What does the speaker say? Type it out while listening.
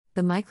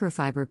The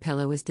microfiber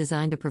pillow is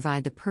designed to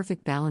provide the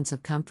perfect balance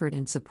of comfort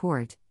and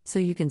support, so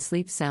you can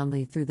sleep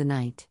soundly through the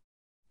night.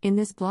 In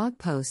this blog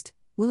post,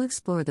 we'll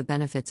explore the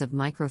benefits of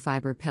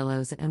microfiber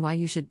pillows and why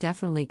you should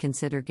definitely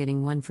consider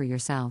getting one for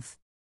yourself.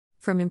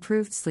 From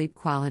improved sleep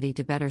quality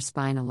to better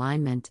spine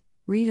alignment,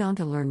 read on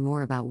to learn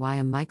more about why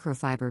a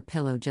microfiber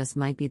pillow just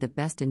might be the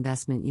best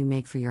investment you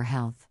make for your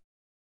health.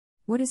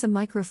 What is a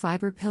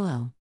microfiber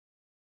pillow?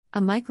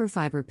 A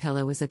microfiber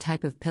pillow is a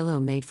type of pillow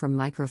made from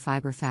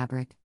microfiber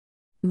fabric.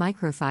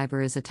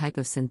 Microfiber is a type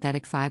of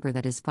synthetic fiber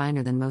that is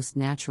finer than most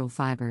natural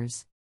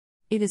fibers.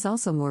 It is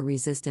also more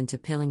resistant to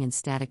pilling and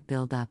static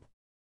buildup.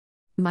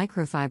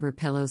 Microfiber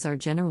pillows are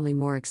generally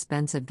more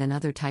expensive than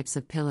other types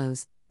of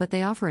pillows, but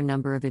they offer a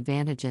number of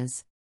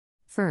advantages.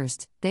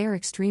 First, they are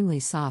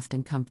extremely soft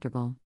and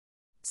comfortable.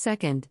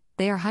 Second,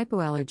 they are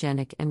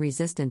hypoallergenic and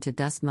resistant to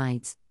dust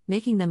mites,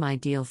 making them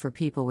ideal for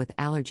people with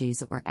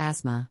allergies or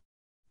asthma.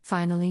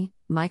 Finally,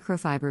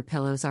 microfiber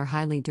pillows are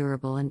highly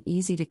durable and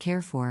easy to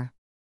care for.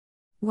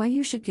 Why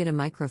you should get a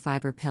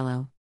microfiber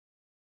pillow?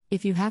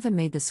 If you haven't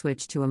made the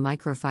switch to a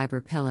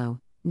microfiber pillow,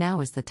 now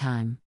is the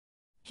time.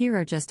 Here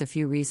are just a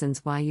few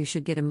reasons why you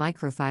should get a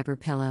microfiber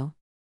pillow.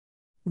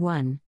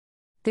 1.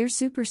 They're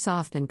super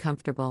soft and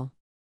comfortable.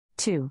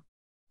 2.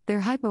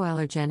 They're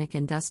hypoallergenic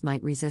and dust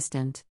mite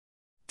resistant.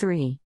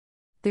 3.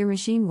 They're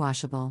machine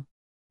washable.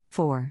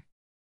 4.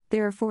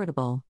 They're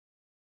affordable.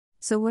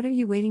 So what are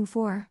you waiting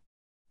for?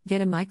 Get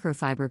a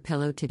microfiber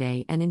pillow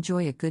today and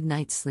enjoy a good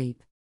night's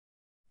sleep.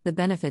 The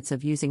benefits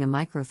of using a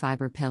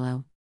microfiber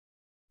pillow.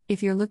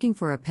 If you're looking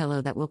for a pillow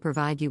that will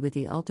provide you with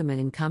the ultimate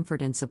in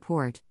comfort and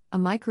support, a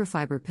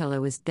microfiber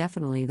pillow is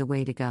definitely the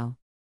way to go.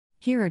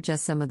 Here are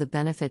just some of the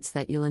benefits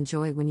that you'll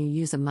enjoy when you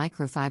use a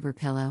microfiber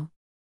pillow.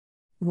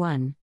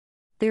 1.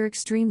 They're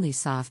extremely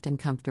soft and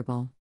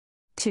comfortable.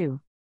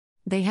 2.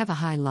 They have a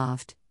high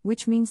loft,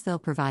 which means they'll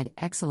provide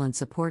excellent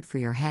support for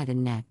your head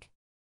and neck.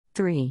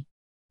 3.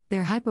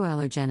 They're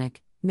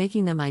hypoallergenic,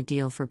 making them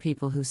ideal for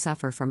people who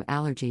suffer from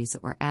allergies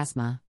or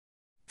asthma.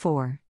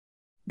 4.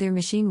 They're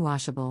machine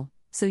washable,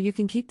 so you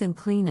can keep them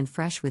clean and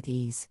fresh with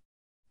ease.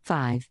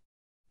 5.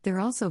 They're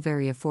also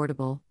very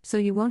affordable, so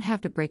you won't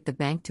have to break the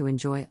bank to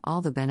enjoy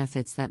all the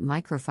benefits that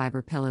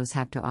microfiber pillows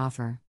have to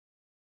offer.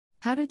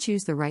 How to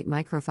choose the right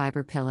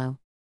microfiber pillow?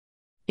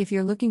 If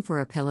you're looking for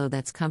a pillow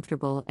that's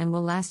comfortable and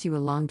will last you a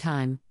long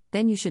time,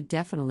 then you should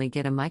definitely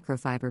get a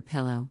microfiber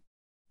pillow.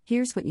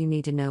 Here's what you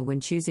need to know when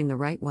choosing the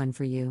right one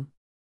for you.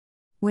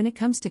 When it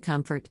comes to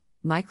comfort,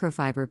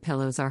 microfiber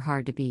pillows are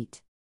hard to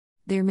beat.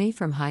 They're made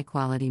from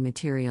high-quality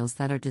materials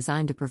that are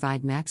designed to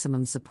provide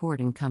maximum support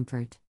and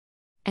comfort.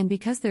 And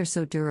because they're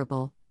so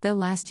durable, they'll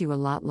last you a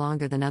lot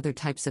longer than other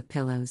types of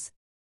pillows.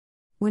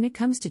 When it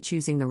comes to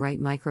choosing the right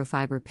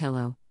microfiber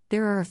pillow,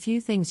 there are a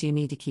few things you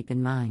need to keep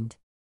in mind.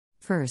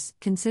 First,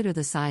 consider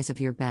the size of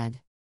your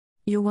bed.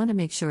 You'll want to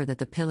make sure that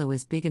the pillow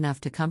is big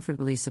enough to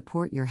comfortably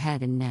support your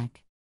head and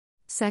neck.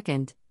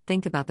 Second,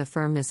 think about the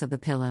firmness of the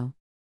pillow.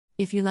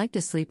 If you like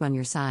to sleep on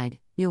your side,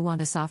 you'll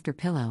want a softer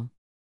pillow.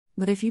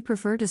 But if you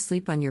prefer to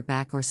sleep on your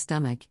back or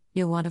stomach,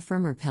 you'll want a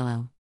firmer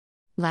pillow.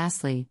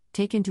 Lastly,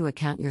 take into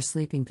account your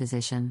sleeping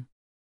position.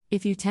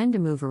 If you tend to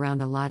move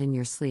around a lot in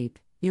your sleep,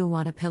 you'll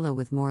want a pillow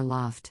with more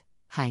loft,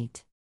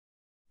 height.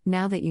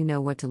 Now that you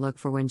know what to look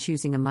for when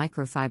choosing a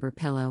microfiber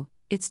pillow,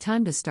 it's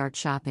time to start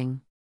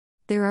shopping.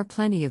 There are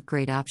plenty of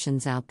great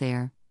options out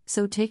there,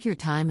 so take your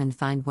time and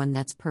find one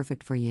that's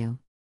perfect for you.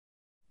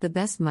 The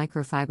best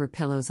microfiber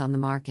pillows on the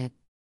market.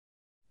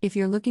 If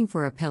you're looking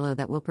for a pillow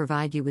that will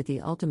provide you with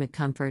the ultimate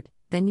comfort,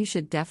 then you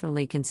should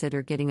definitely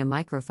consider getting a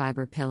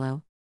microfiber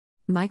pillow.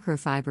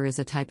 Microfiber is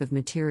a type of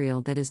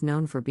material that is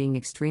known for being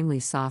extremely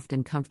soft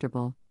and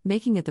comfortable,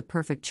 making it the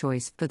perfect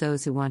choice for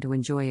those who want to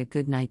enjoy a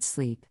good night's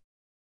sleep.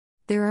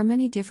 There are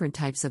many different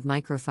types of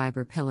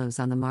microfiber pillows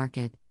on the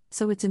market,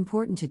 so it's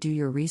important to do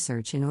your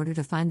research in order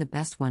to find the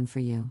best one for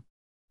you.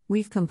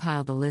 We've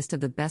compiled a list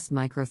of the best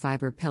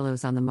microfiber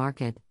pillows on the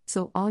market,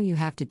 so all you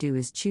have to do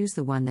is choose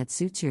the one that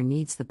suits your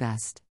needs the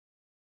best.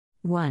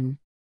 1.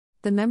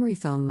 The Memory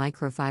Foam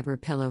Microfiber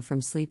Pillow from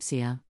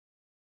Sleepsia.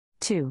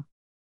 2.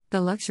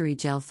 The Luxury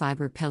Gel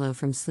Fiber Pillow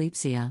from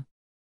Sleepsia.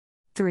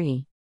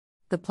 3.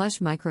 The Plush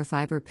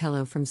Microfiber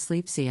Pillow from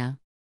Sleepsia.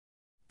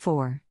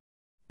 4.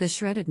 The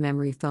Shredded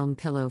Memory Foam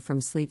Pillow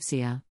from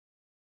Sleepsia.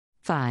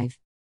 5.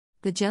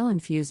 The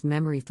Gel-Infused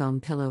Memory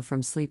Foam Pillow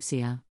from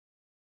Sleepsia.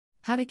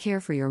 How to care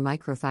for your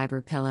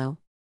microfiber pillow?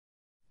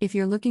 If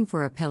you're looking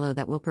for a pillow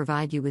that will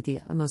provide you with the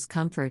utmost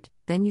comfort,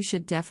 then you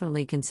should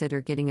definitely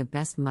consider getting a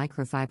best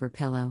microfiber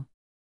pillow.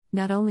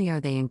 Not only are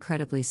they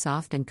incredibly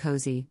soft and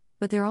cozy,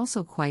 but they're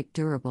also quite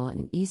durable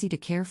and easy to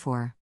care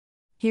for.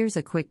 Here's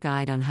a quick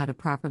guide on how to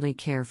properly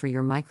care for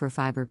your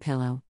microfiber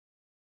pillow.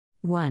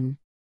 1.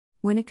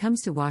 When it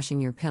comes to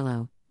washing your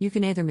pillow, you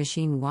can either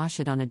machine wash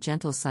it on a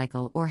gentle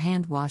cycle or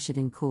hand wash it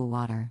in cool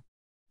water.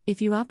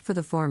 If you opt for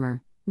the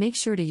former, make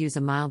sure to use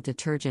a mild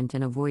detergent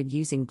and avoid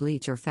using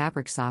bleach or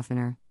fabric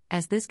softener,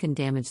 as this can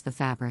damage the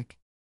fabric.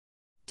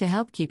 To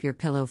help keep your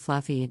pillow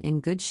fluffy and in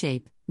good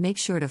shape, make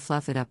sure to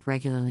fluff it up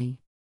regularly.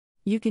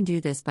 You can do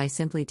this by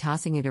simply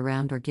tossing it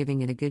around or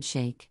giving it a good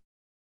shake.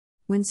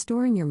 When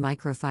storing your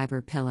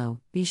microfiber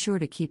pillow, be sure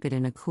to keep it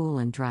in a cool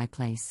and dry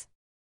place.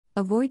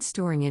 Avoid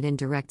storing it in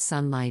direct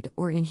sunlight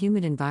or in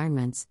humid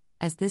environments,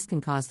 as this can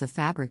cause the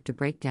fabric to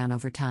break down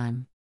over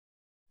time.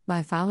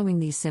 By following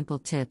these simple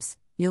tips,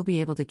 you'll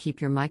be able to keep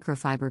your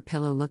microfiber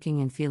pillow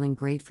looking and feeling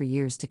great for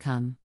years to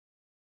come.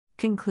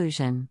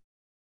 Conclusion: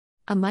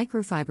 a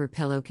microfiber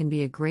pillow can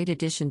be a great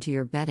addition to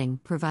your bedding,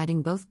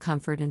 providing both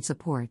comfort and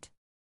support.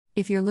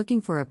 If you're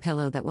looking for a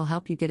pillow that will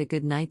help you get a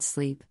good night's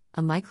sleep,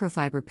 a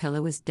microfiber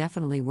pillow is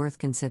definitely worth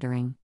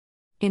considering.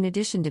 In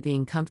addition to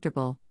being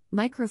comfortable,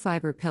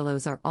 microfiber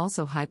pillows are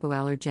also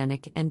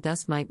hypoallergenic and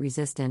dust mite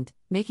resistant,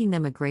 making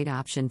them a great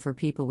option for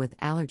people with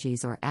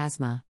allergies or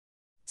asthma.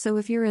 So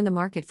if you're in the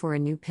market for a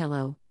new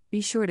pillow, be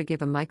sure to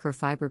give a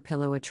microfiber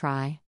pillow a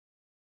try.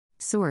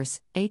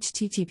 Source: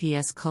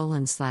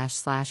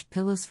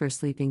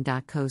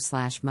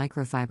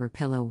 https://pillowsforsleeping.co/microfiber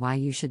pillow. Why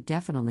you should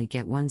definitely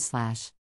get one/